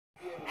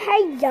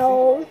Hey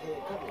yo.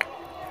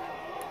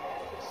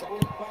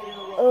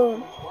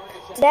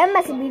 Today I'm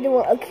about to be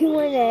doing a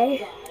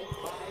Q&A.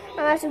 I'm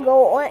about to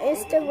go on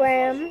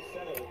Instagram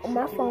on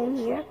my phone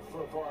here.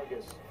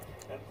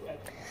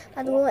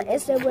 I'm going to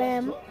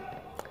Instagram.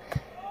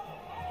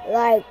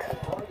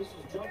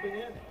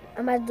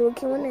 I'm about to do a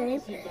Q&A.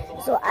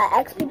 So I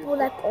ask people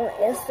on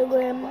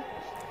Instagram,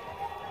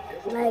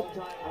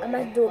 I'm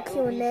about to do a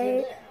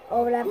Q&A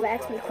or whatever,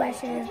 ask me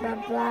questions, blah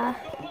blah.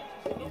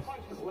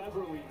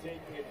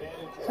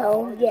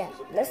 So yeah,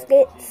 let's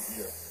get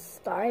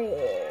started.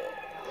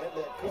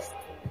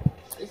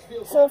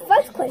 So the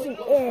first question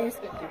is,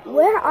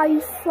 where are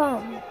you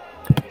from?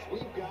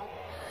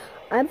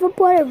 I'm from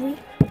Puerto Rico.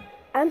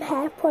 I'm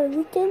half Puerto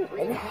Rican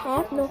and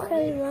half North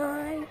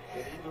Carolina.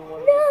 No.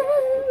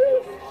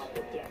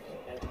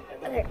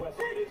 Okay.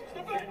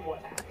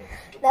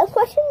 Next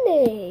question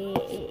is,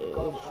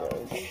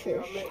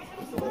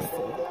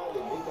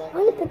 I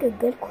want to pick a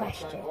good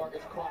question.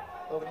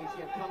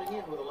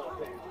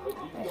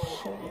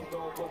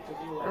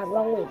 I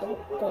really don't.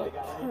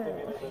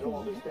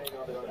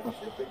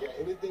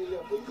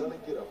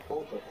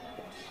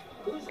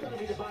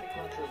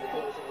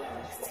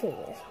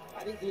 Serious.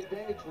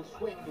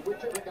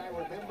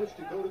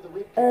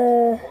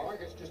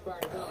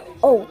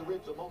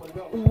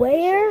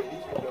 Where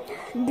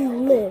do you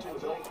live?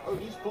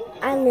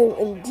 I live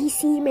in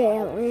DC,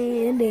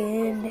 Maryland,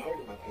 and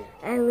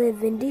I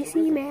live in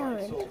DC,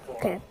 Maryland.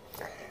 Okay.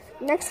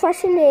 Next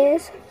question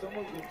is,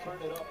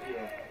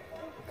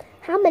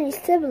 how many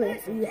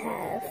siblings do you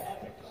have?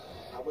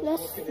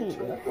 Let's see.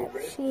 I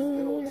have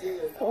Sheen,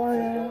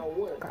 Cora,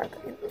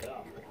 Gargan.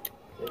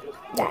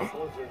 Yeah,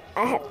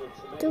 I have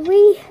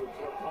 3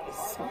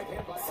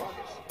 siblings.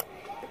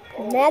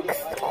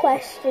 Next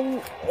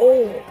question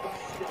is,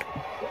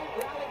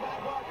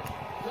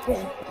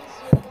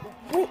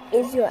 what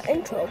is your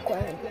intro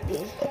going to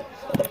be?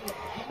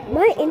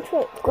 My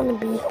intro is going to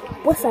be,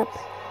 what's up,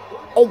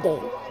 A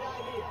game.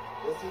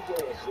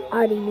 I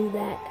already knew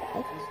that.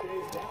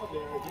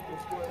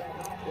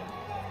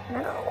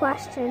 Next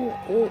question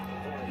is,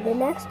 the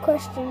next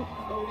question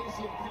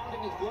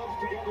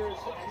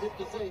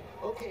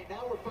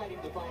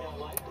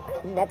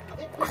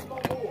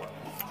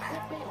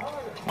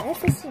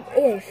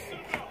is,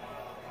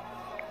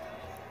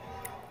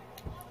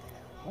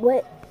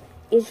 what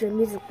is your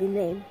musical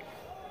name?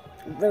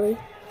 Really?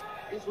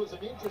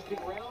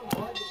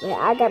 Wait,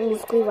 I got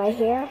musically right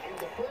here.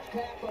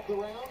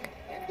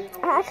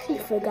 I actually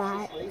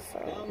forgot. So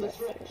let's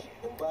see.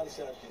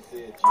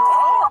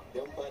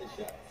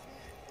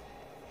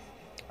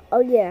 Oh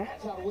yeah,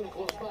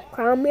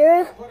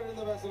 Amira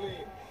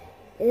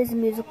is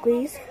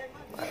musicals.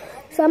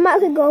 So I'm about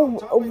to go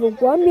over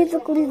one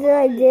musical that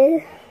I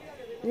did.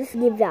 Just to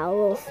give y'all a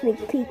little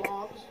sneak peek.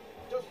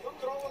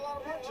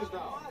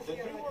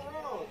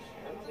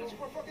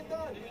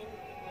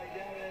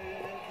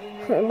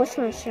 Which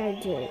one should I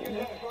do?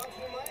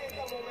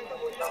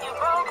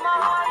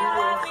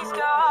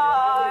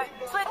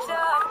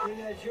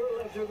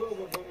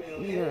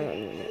 No.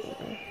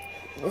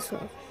 This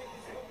one.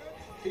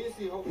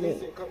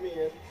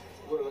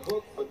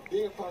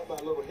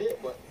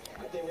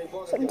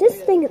 So this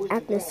thing is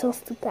acting so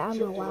stupid, I don't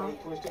know why.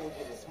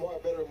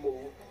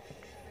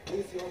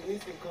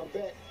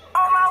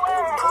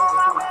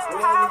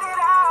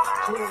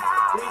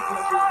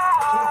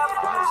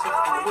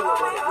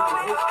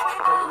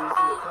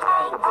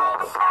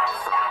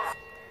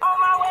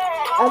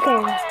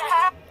 Okay.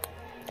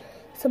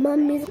 So my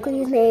musical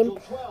is named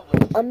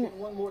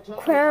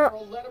Crown_Amira.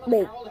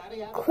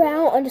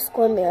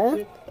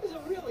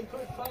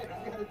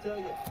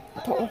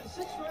 Okay.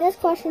 Next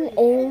question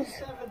is,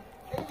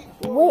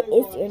 what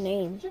is your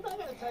name?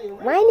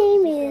 My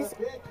name is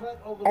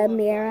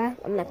Amira.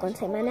 I'm not going to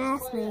say my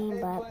last name,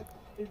 but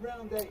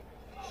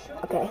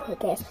okay.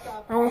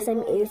 My last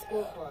name is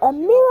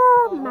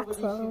Amira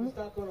Maxwell.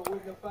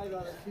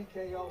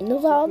 And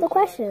those are all the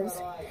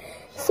questions.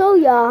 So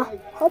y'all,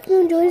 hope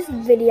you enjoyed this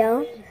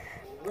video.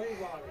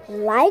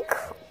 Like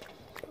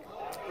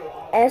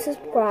and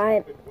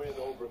subscribe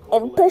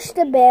and push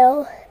the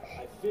bell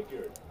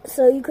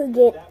so you could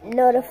get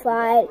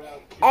notified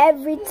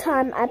every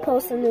time I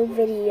post a new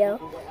video.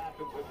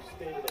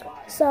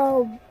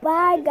 So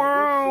bye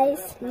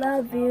guys,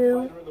 love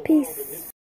you, peace.